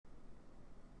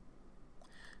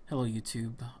Hello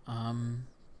YouTube.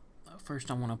 First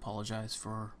I want to apologize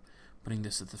for putting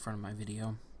this at the front of my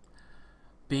video.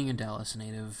 Being a Dallas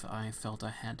native, I felt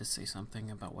I had to say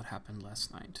something about what happened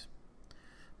last night.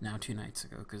 Now 2 nights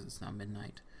ago, because it's now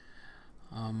midnight.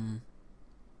 A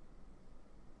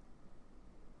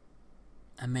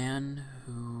man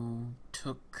who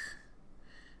took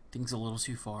things a little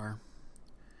too far,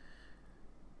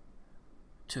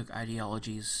 took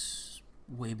ideologies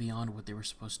way beyond what they were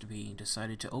supposed to be,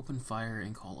 decided to open fire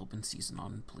and call open season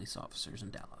on police officers in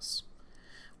Dallas.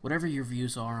 Whatever your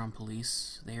views are on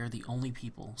police, they are the only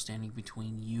people standing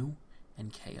between you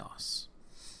and chaos.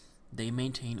 They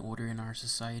maintain order in our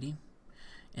society,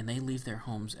 and they leave their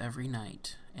homes every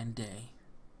night and day,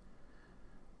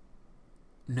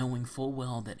 knowing full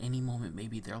well that any moment may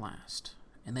be their last.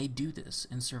 And they do this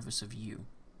in service of you.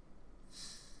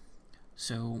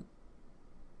 So,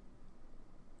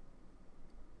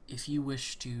 if you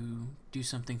wish to do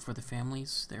something for the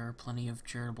families, there are plenty of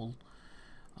charitable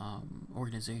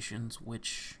organizations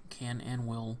which can and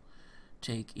will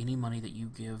take any money that you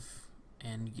give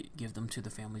and give them to the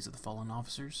families of the fallen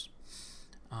officers.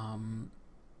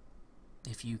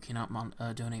 If you cannot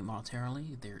donate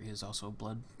monetarily, there is also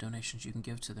blood donations you can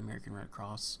give to the American Red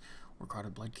Cross or Carter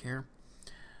Blood Care.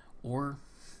 Or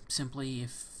simply,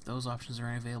 if those options are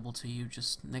unavailable to you,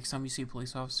 just next time you see a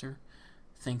police officer,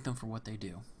 thank them for what they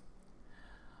do.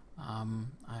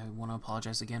 I want to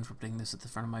apologize again for putting this at the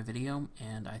front of my video,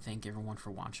 and I thank everyone for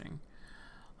watching.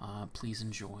 Please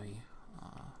enjoy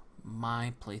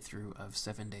my playthrough of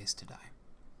 7 Days to Die.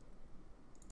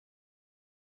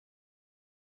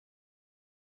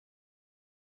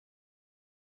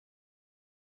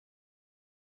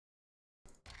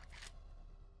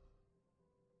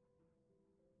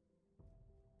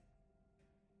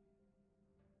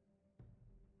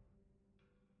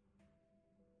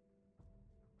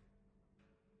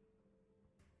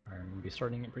 I'm going to be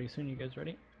starting it pretty soon. You guys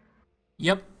ready?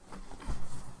 Yep.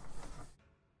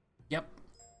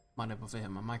 Might have if I hit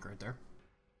my mic right there.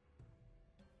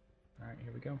 Alright,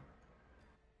 here we go.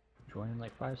 Join in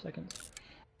like 5 seconds.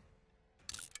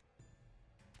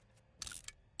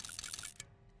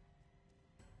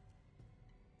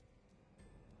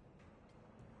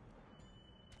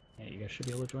 Yeah, you guys should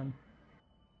be able to join.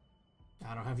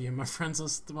 I don't have you in my friends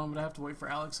list at the moment. I have to wait for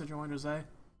Alex to join, Jose.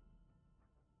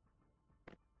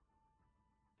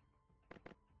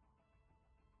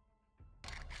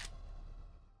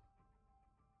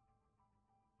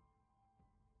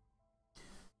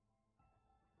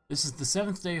 This is the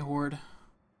 7th day horde.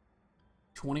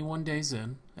 21 days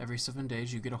in. Every 7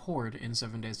 days you get a horde in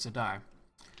 7 Days to Die.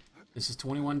 This is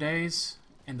 21 days,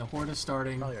 and the horde is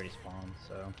starting Probably already spawned,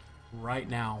 so... right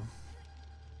now.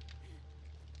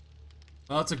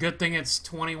 Well, it's a good thing it's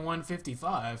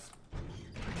 21:55.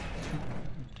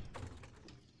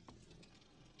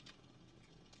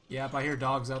 Yep, I hear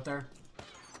dogs out there.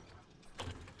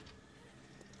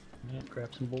 Yeah,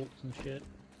 grab some bolts and shit.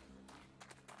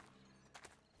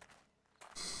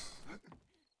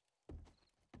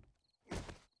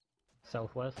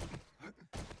 Southwest.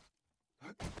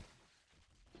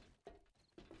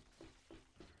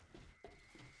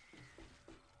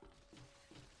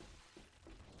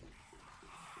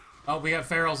 Oh, we have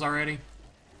ferals already.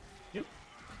 Yep.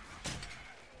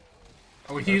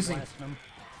 Are we using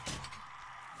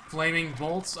flaming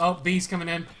bolts? Oh, bees coming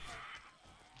in.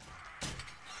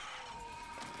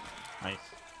 Nice.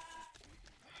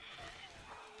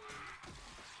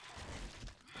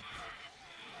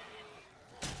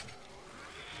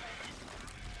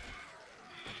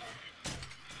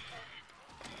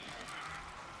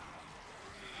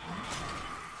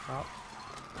 Stop.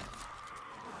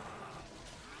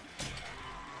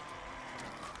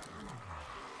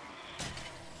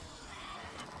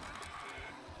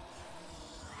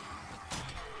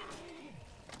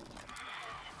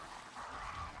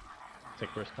 Take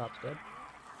first cop's dead.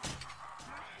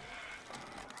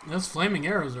 Those flaming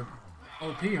arrows are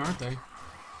OP, aren't they?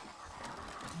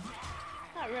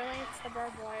 Not really, it's the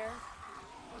barbed wire.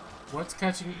 What's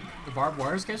catching... the barbed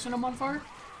wire's catching them on fire?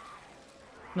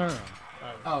 No.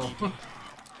 Oh.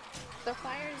 The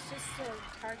fire is just to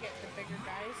target the bigger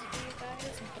guys for you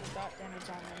guys and put a dot damage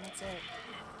on them, that's it.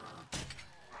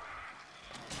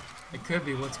 It could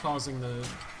be what's causing the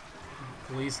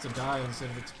police to die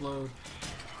instead of explode.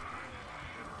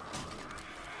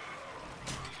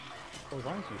 Well, as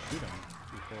long as you shoot them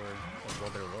before, like, while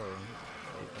they're low,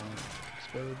 they don't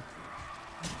explode.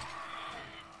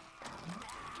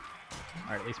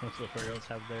 Alright, at least most of the ferals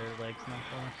have their legs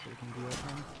knocked off, so we can deal with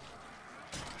them.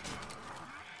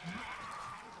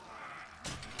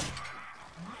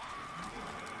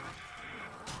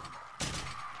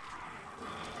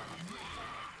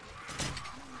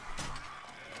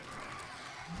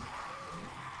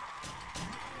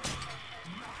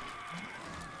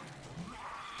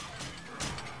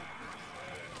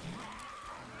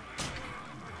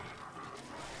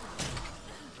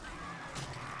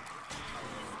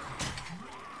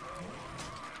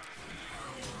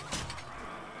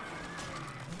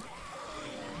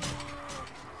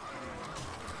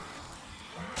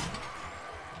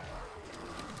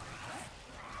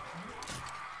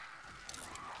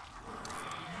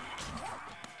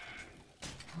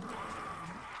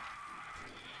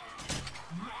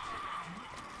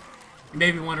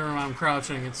 maybe wondering why I'm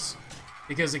crouching, it's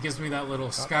because it gives me that little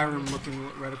Skyrim-looking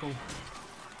reticle.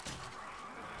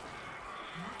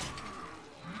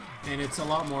 And it's a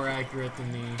lot more accurate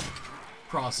than the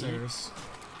crosshairs.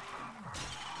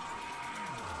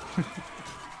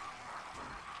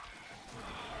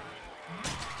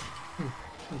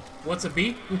 What's a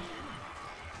bee?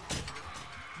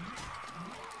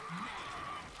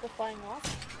 The flying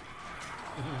wasp?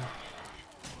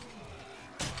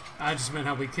 I just meant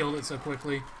how we killed it so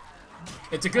quickly.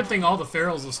 It's a good thing all the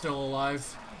ferals are still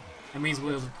alive. That means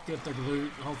we'll get the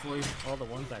loot, hopefully. All the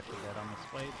ones actually dead on this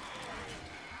fight.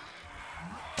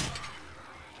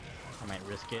 I might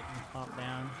risk it and pop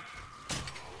down.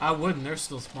 I wouldn't, they're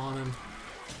still spawning.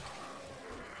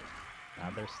 Nah,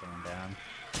 they're slowing down.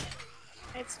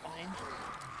 It's fine.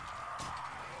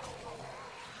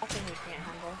 Nothing we can't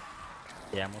handle.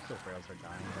 Yeah, most of the ferals are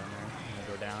dying down there. I'm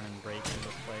gonna go down and break into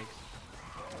the flakes.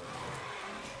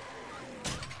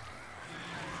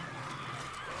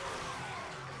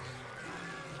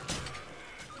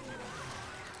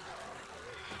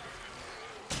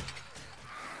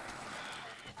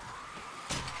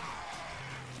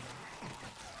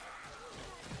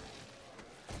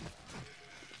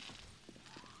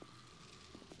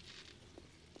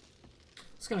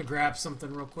 Just gonna grab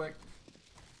something real quick.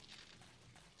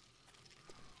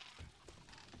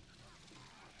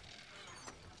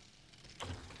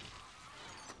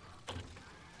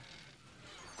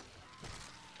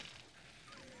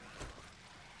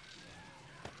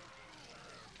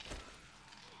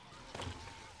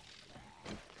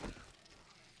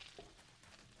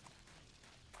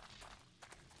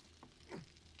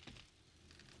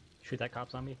 Shoot that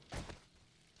cop zombie.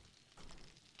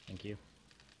 Thank you.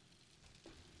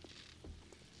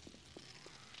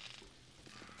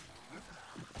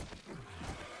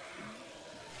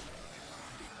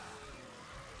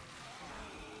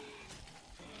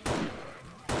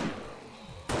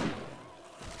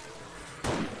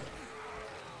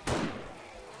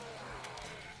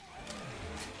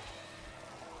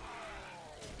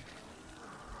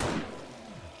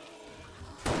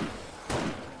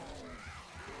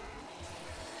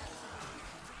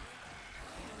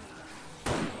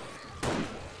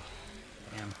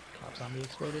 Zombie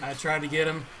exploded. I tried to get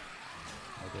him.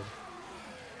 Oh, good.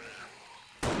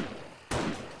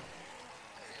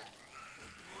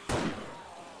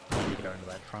 I need to get out into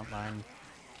that front line.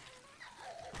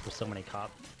 There's so many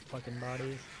cop fucking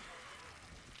bodies.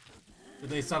 Did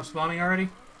they stop spawning already?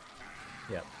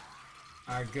 Yep.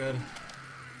 Alright, good.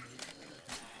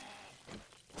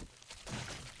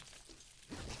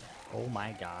 Oh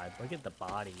my god, look at the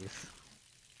bodies.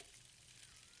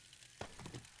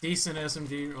 Decent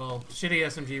SMG, well, shitty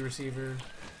SMG receiver.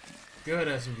 Good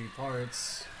SMG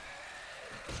parts.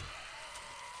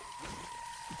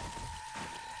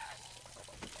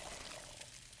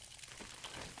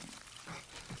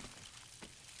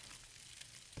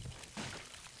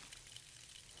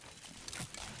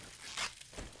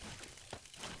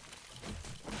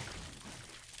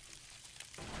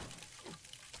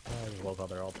 I just love how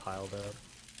they're all piled up.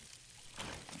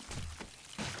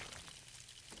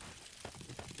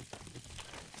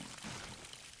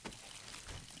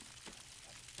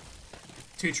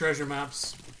 Two treasure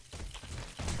maps.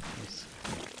 Nice.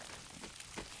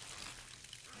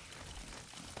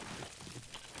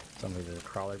 There's a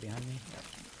crawler behind me. Yep.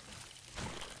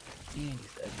 And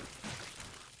he's dead.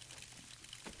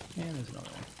 And there's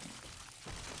another one.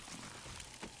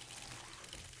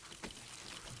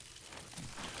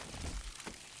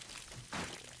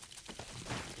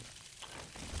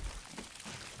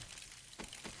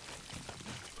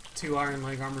 Two iron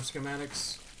leg armor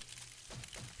schematics.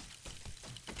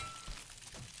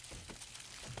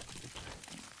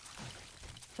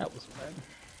 That was bad.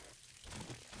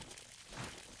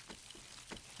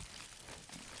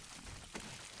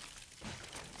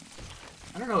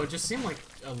 I don't know, it just seemed like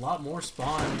a lot more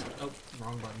spawned. Oh,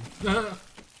 wrong button.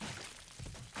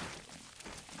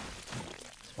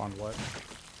 Spawned what?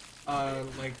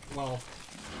 Like, well,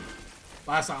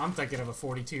 last time I'm thinking of a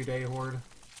 42-day horde.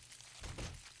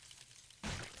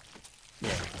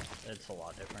 Yeah, it's a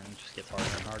lot different. It just gets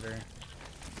harder and harder.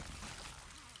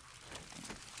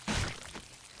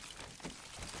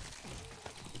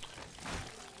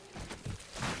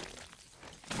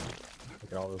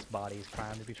 Look at all those bodies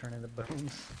primed to be turned into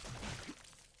bones. Is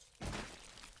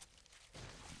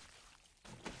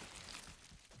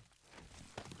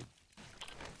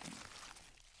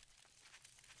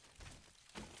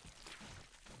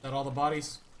that all the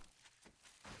bodies?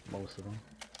 Most of them.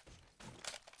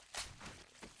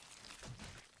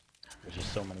 There's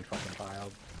just so many fucking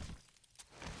piled.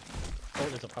 Oh,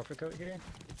 there's a puffer coat here?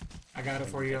 I got it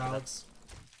for you, Alex.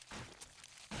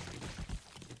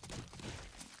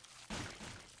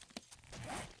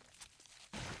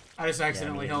 I just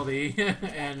accidentally held E,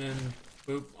 and then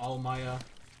boop, all my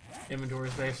inventory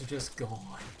space is just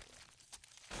gone.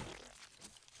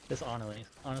 This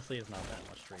honestly is not that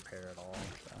much to repair at all.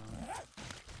 So.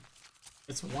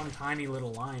 It's one tiny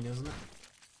little line, isn't it?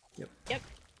 Yep. Yep.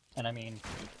 And I mean,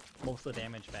 most of the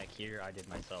damage back here I did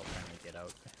myself trying to get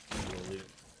out the loot.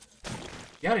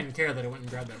 Yeah, I didn't care that I went and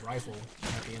grabbed that rifle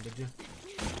at the end, did you?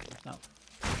 No.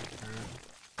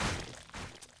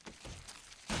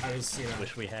 I just see that.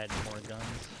 Wish we had more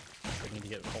guns. We need to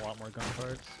get a lot more gun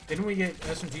parts. Didn't we get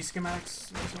SMG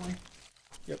schematics recently?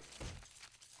 Yep.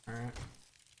 Alright.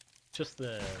 Just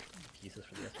the pieces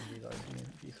for the SMGs always need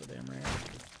to be so damn rare.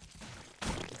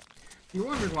 You're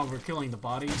wondering why we're killing the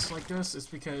bodies like this? It's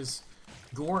because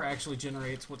gore actually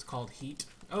generates what's called heat.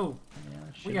 Oh,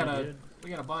 yeah, we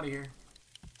got a body here.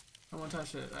 I won't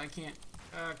touch it. I can't.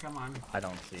 Come on. I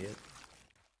don't see it.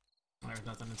 There's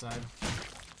nothing inside.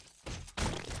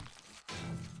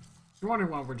 You're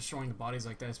wondering why we're destroying the bodies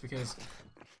like this because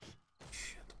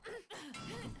shit.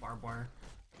 Barbed wire.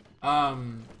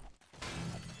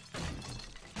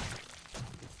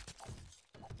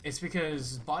 It's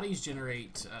because bodies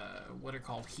generate what are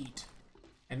called heat.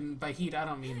 And by heat, I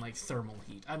don't mean like thermal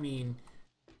heat. I mean...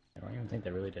 I don't even think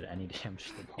they really did any damage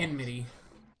to the boss. Enmity.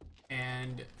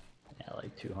 And... yeah,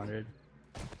 like 200.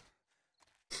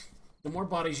 The more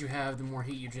bodies you have, the more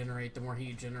heat you generate. The more heat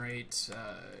you generate,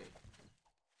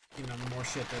 you know, the more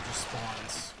shit that just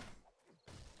spawns.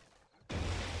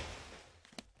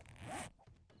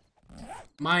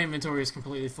 My inventory is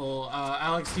completely full.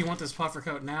 Alex, do you want this puffer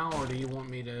coat now, or do you want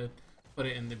me to put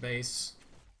it in the base?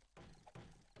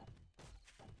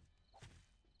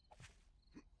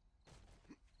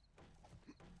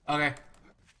 Okay.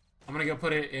 I'm gonna go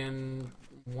put it in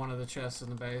one of the chests in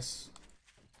the base.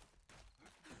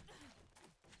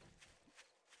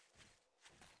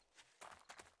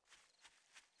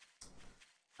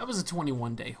 That was a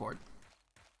 21-day horde.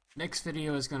 Next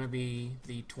video is going to be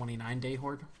the 29-day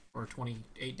horde, or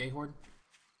 28-day horde.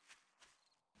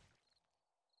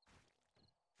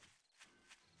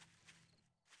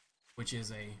 Which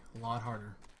is a lot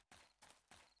harder.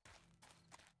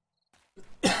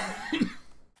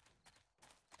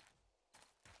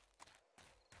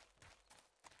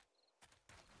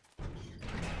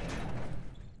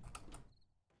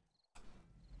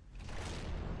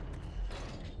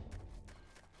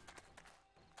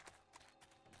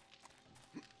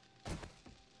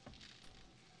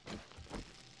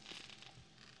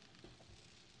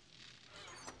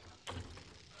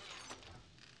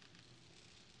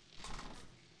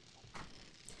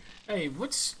 Hey,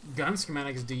 which gun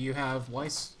schematics do you have,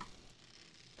 Weiss?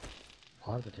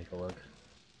 I'll have to take a look.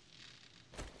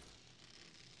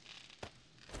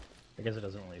 I guess it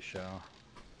doesn't really show.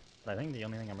 But I think the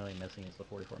only thing I'm really missing is the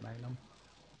 44 Magnum.